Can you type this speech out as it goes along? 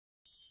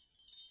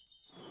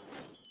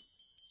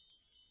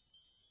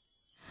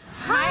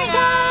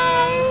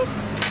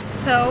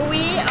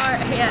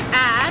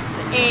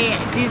a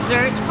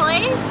dessert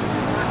place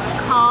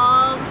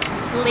called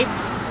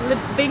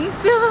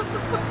Bingsu.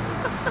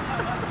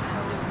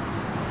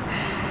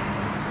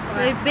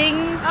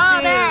 Bingsu. Oh,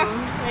 there.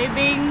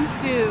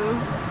 Bingsu.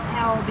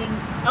 El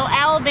Bingsu. Oh,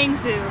 El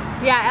Bingsu.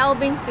 Yeah, El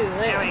Bingsu.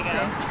 There we go.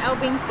 El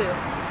Bingsu.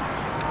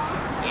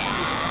 Yeah.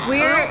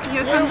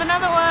 Here comes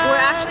another one. We're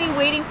actually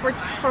waiting for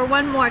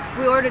one more because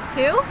we ordered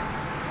 2.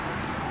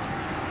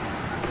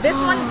 This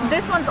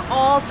one's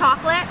all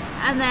chocolate,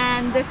 and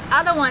then this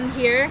other one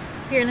here.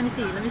 Here, let me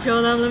see. Let me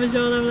show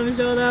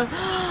them.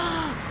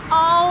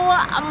 Oh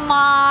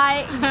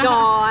my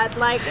god!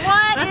 Like,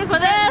 what is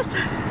this?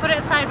 Put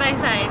it side by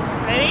side.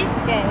 Ready?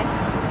 Okay.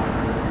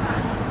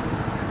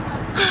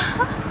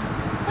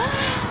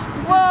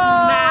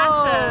 Whoa!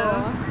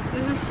 Massive.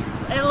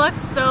 It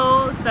looks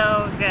so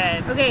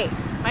good. Okay.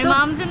 My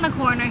mom's in the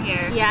corner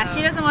here. Yeah, so.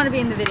 she doesn't want to be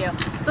in the video.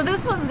 So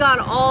this one's got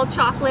all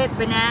chocolate,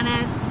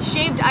 bananas,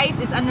 shaved ice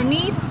is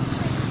underneath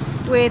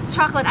with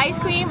chocolate ice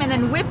cream and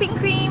then whipping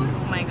cream.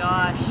 Oh my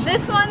gosh.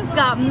 This one's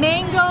got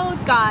mango,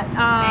 it's got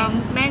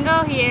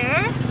mango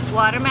here,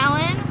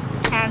 watermelon,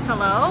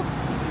 cantaloupe,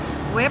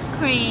 whipped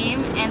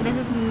cream, and this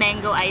is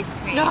mango ice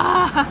cream.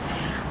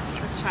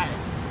 Let's try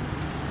this.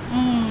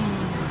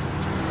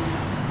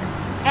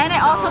 And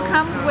it also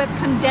comes with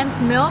condensed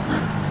milk.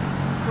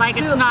 Like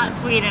it's not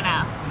sweet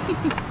enough.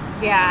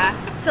 Yeah,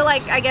 to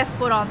like, I guess,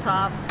 put on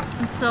top.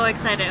 I'm so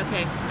excited.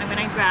 Okay, I'm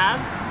gonna grab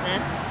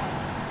this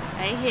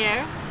right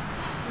here.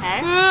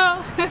 Okay.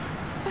 I'm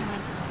gonna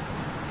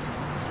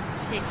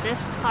take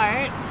this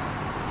part.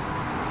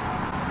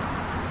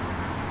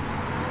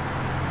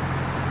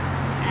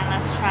 And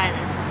let's try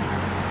this.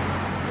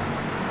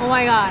 Oh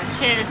my god.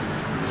 Cheers.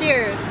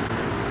 Cheers.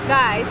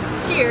 Guys,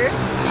 cheers.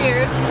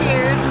 Cheers.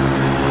 Cheers.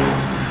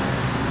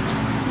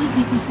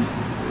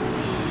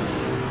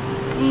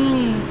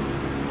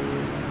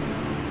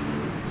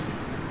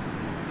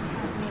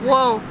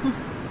 Whoa,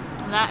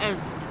 that is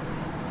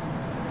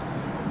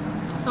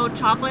so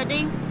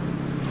chocolatey,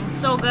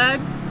 so good.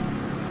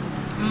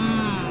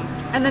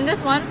 And then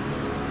this one.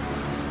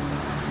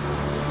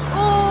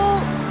 Oh,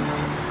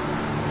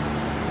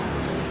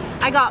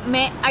 I got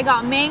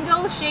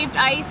mango shaved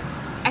ice.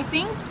 I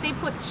think they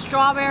put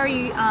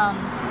strawberry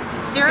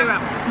syrup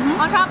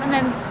on top, and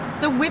then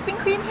the whipping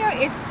cream here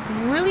is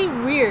really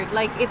weird.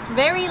 Like, it's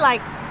very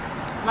like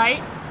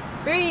light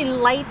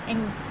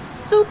and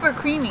super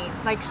creamy,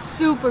 like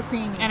super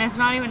creamy. And it's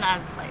not even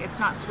as like, it's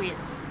not sweet.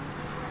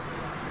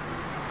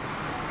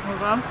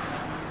 Okay.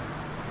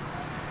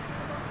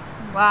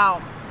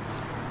 Wow.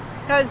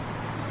 Because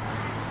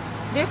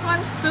this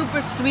one's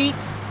super sweet,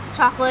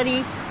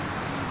 chocolatey,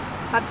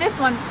 but this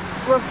one's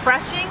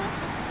refreshing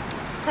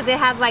because it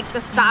has like the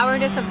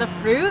sourness of the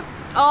fruit.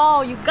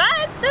 Oh, you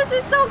guys, this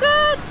is so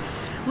good.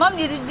 Mom,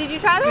 did you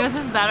try this?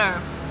 This is better.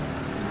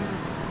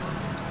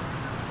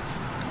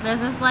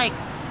 This is like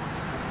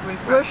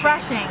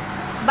refreshing.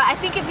 But I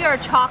think if you're a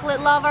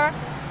chocolate lover,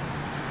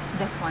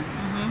 this one.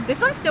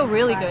 This one's still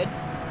really good.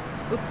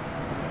 Oops.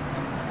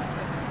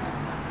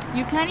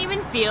 You can't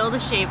even feel the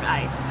shaved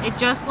ice. It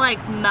just like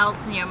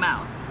melts in your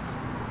mouth.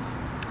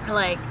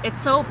 Like,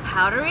 it's so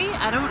powdery.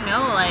 I don't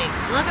know. Like,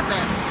 look at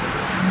this.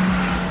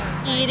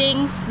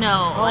 Eating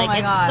snow. Oh like, my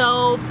it's God.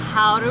 so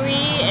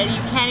powdery and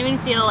you can't even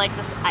feel like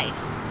this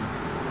ice.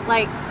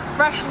 Like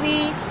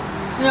freshly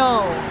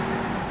snow.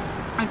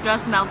 It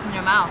just melts in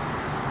your mouth.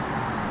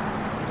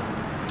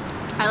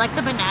 I like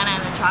the banana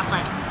and the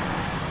chocolate.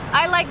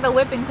 I like the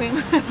whipping cream.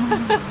 Like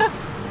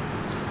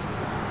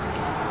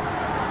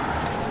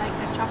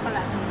the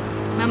chocolate.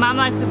 My mom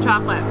likes the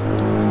chocolate.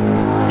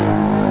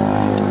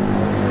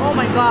 Oh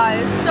my god,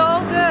 it's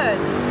so good.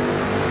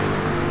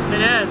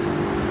 It is.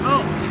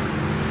 Oh.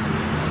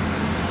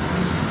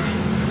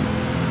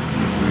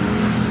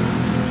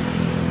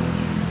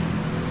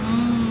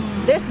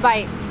 This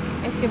bite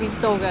is gonna be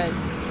so good.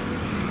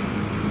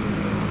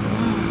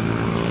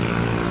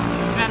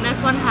 And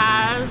this one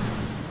has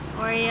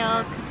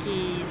Oreo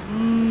cookies.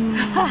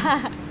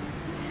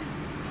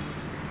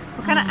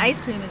 What kind of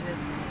ice cream is this?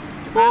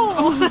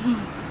 Mango.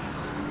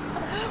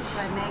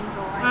 Like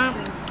mango ice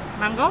cream.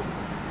 Mango?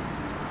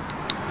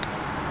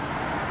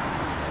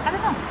 I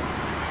don't know.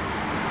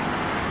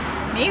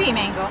 Maybe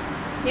mango.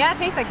 Yeah, it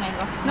tastes like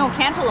mango. No,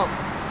 cantaloupe.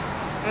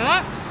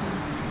 Yeah.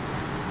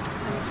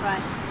 Let me try.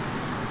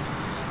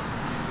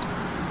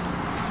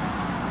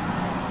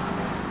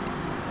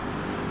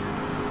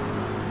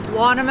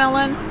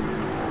 Watermelon.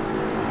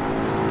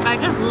 I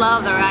just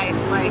love the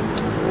rice. Like,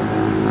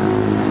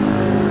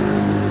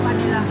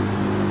 Vanilla.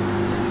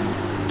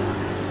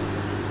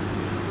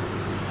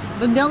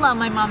 Vanilla,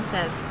 my mom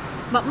says.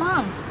 But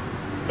mom,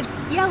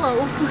 it's yellow.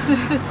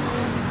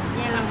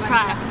 Yeah, let's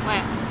try.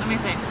 Wait, let me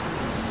see.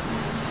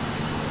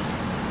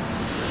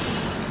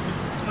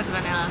 What's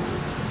vanilla?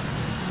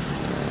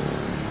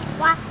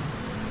 What?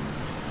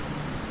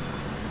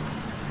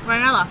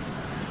 Vanilla.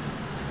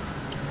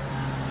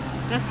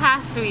 This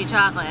has to be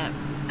chocolate.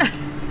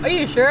 Are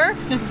you sure?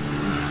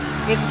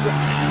 It's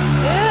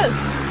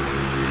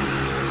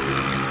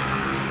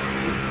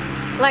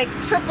like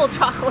triple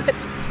chocolate.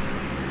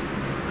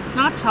 It's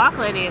not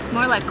chocolatey, it's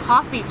more like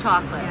coffee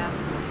chocolate. Yeah.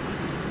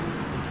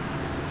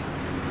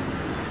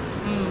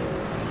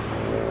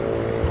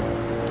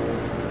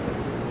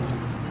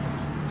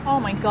 Oh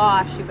my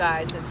gosh, you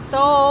guys, it's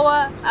so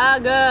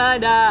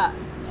good. I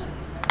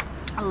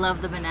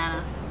love the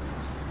banana.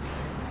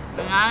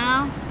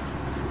 Banana,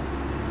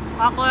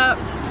 chocolate.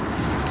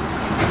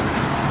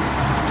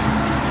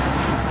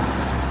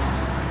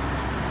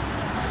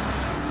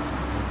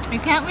 You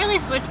can't really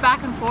switch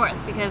back and forth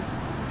because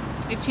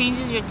it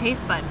changes your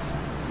taste buds.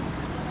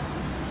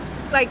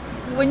 Like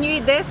when you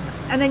eat this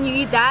and then you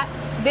eat that,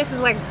 this is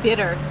like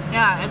bitter.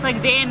 Yeah, it's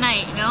like day and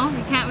night, you know?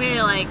 You can't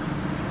really like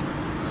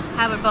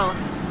have it both.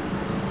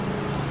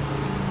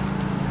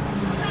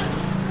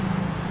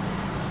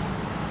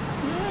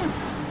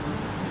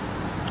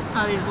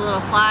 Oh, these little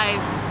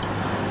flies.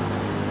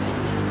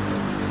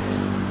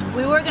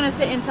 We were gonna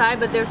sit inside,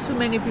 but there's too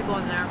many people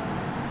in there.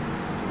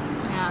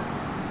 Yeah.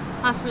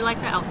 Plus we like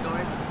the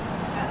outdoors.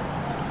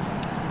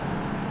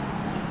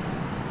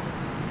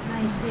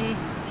 Nice day.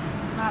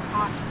 Not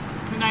hot.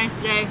 A nice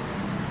day.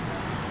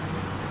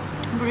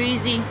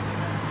 Breezy.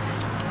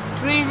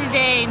 Breezy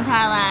day in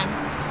Thailand.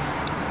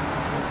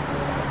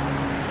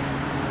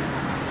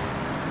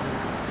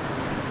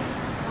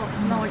 Oh,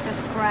 snow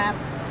just crap.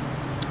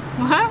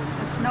 What?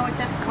 The snow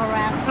just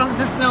crap. Oh,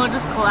 the snow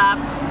just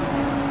collapsed.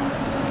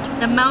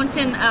 The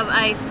mountain of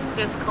ice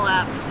just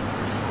collapsed.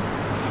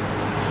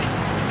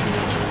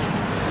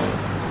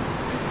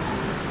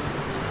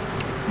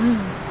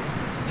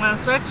 Wanna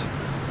switch?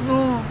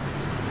 No.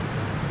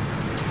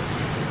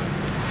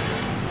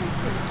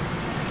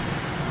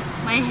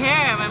 My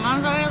hair. My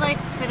mom's already like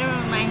fitted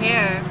with my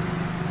hair.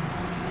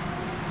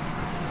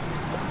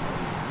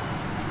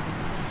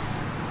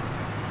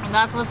 And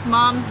that's what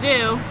moms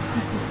do.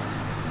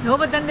 No,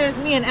 but then there's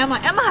me and Emma.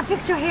 Emma,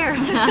 fix your hair.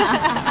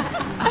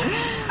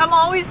 I'm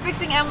always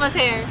fixing Emma's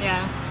hair.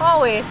 Yeah.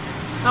 Always.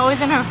 It's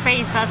always in her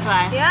face, that's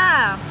why.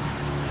 Yeah.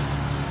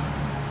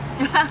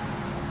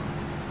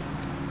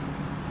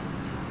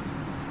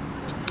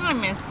 I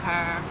missed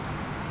her.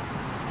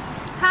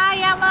 Hi,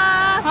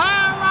 Emma.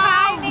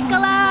 Hi,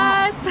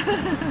 Nicholas.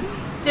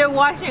 They're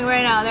watching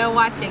right now. They're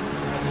watching.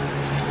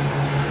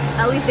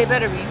 At least they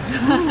better be.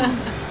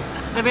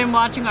 They've been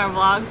watching our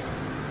vlogs.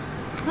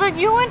 Like,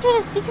 you went to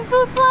the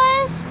seafood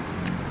place?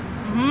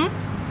 Mm-hmm.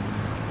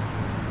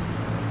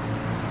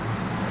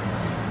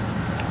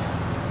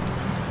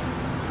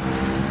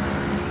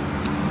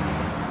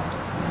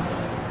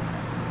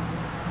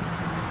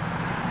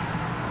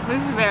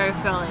 This is very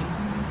filling.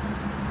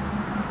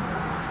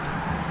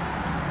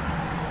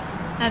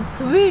 And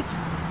sweet.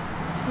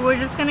 We were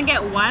just gonna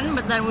get one,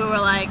 but then we were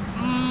like,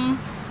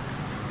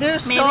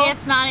 There's maybe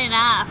it's not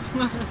enough.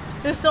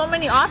 there's so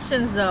many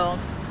options though.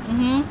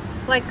 Mm-hmm.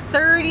 Like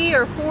 30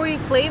 or 40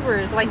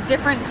 flavors, like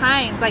different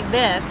kinds, like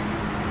this.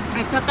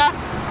 It took us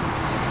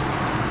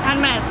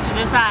 10 minutes to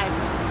decide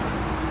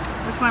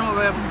which one we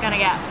were gonna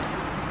get.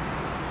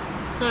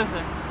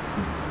 Seriously.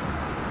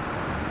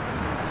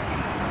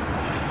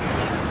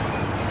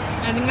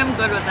 I think I'm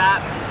good with that.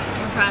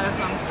 I'll try this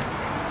one.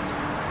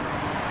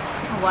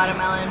 A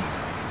watermelon.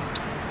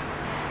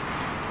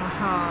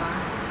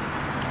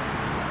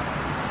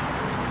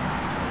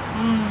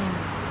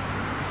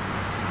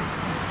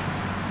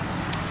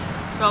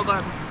 So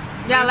good.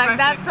 Yeah, Very like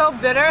that's so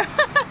bitter.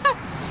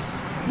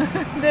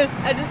 This,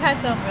 I just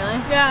had some. Really?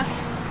 Yeah.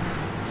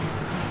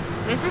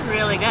 This is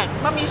really good.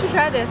 Mom, you should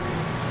try this.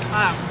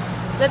 Wow.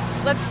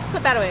 Let's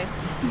put that away.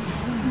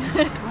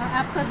 Well,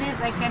 after this,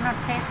 I cannot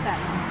taste that.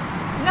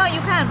 No,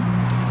 you can.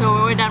 So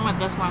we're done with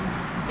this one.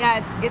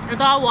 Yeah,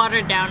 It's all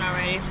watered down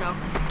already, so.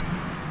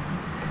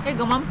 here you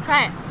go, Mom.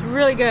 Try it. It's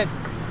really good.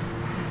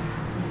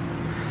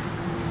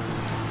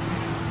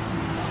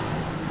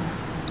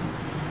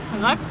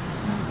 Good?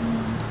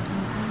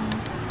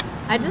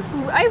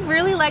 I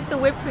really like the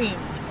whipped cream.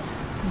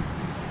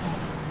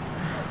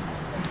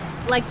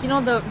 Like, you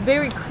know, the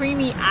very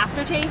creamy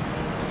aftertaste.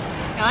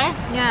 Really?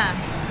 Yeah.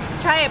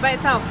 Try it by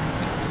itself.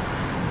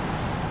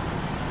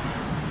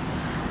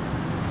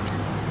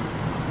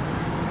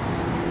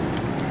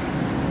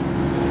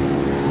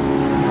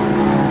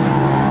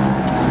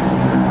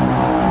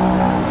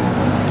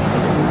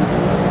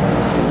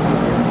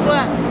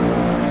 What?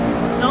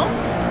 No?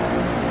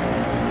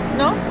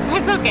 No?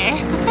 It's okay.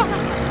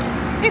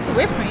 It's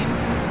whipped cream.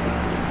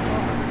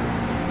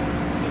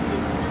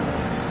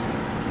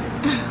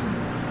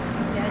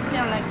 Yeah, it's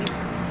not like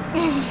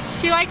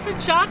this. She likes the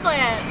chocolate.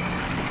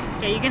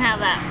 Yeah, you can have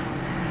that.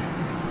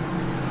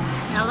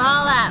 Have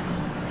all that.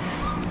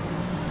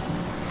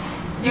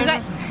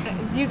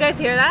 Do you guys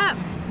hear that?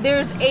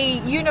 There's a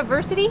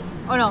university,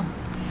 oh no,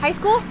 high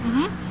school?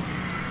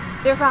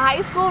 Mm-hmm. There's a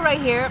high school right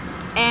here,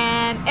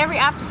 and every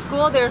after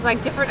school there's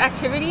like different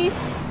activities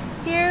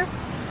here,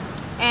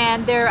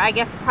 and they're, I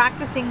guess,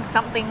 practicing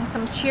something,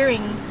 some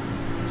cheering.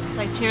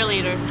 Like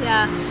cheerleaders.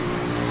 Yeah,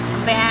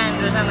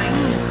 Band or something.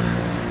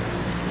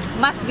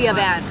 must be a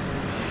band.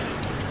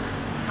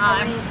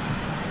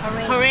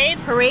 Parade?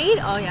 Parade?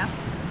 Oh yeah.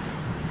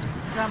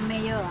 From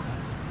mayor.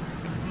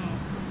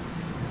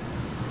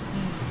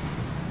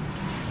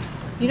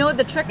 You know what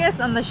the trick is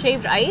on the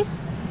shaved ice?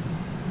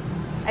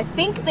 I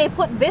think they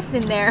put this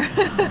in there.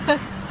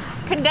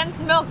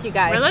 Condensed milk, you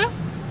guys. Really?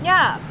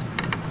 Yeah.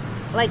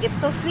 Like, it's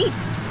so sweet.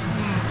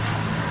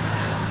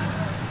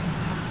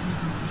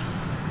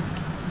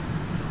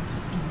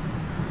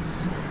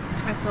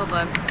 It's so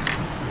good.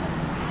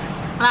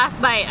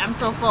 Last bite, I'm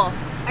so full.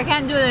 I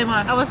can't do it anymore.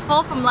 I was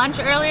full from lunch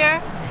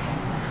earlier.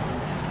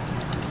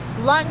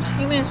 Lunch,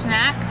 you mean a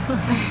snack?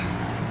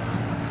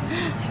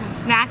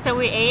 Snack that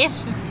we ate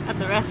at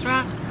the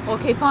restaurant.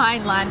 Okay,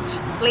 fine, lunch.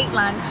 Late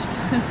lunch.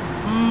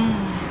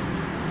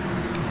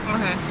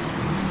 Okay.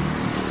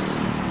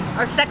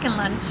 Or second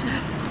lunch.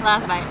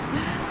 Last bite.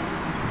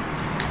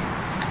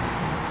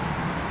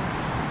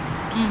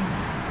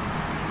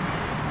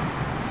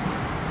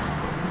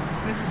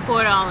 This is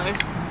 $4.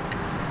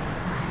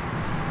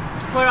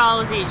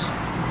 $4 each.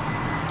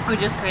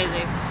 Which is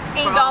crazy.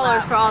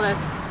 $8 for all this.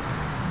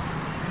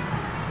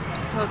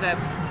 So good.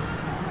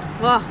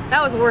 Well,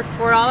 that was worth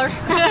 $4.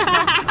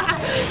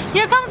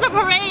 Here comes the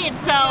parade,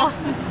 so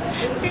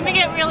it's gonna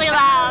get really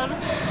loud.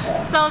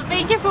 So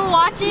thank you for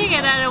watching,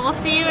 and then we'll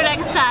see you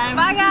next time.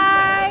 Bye, guys.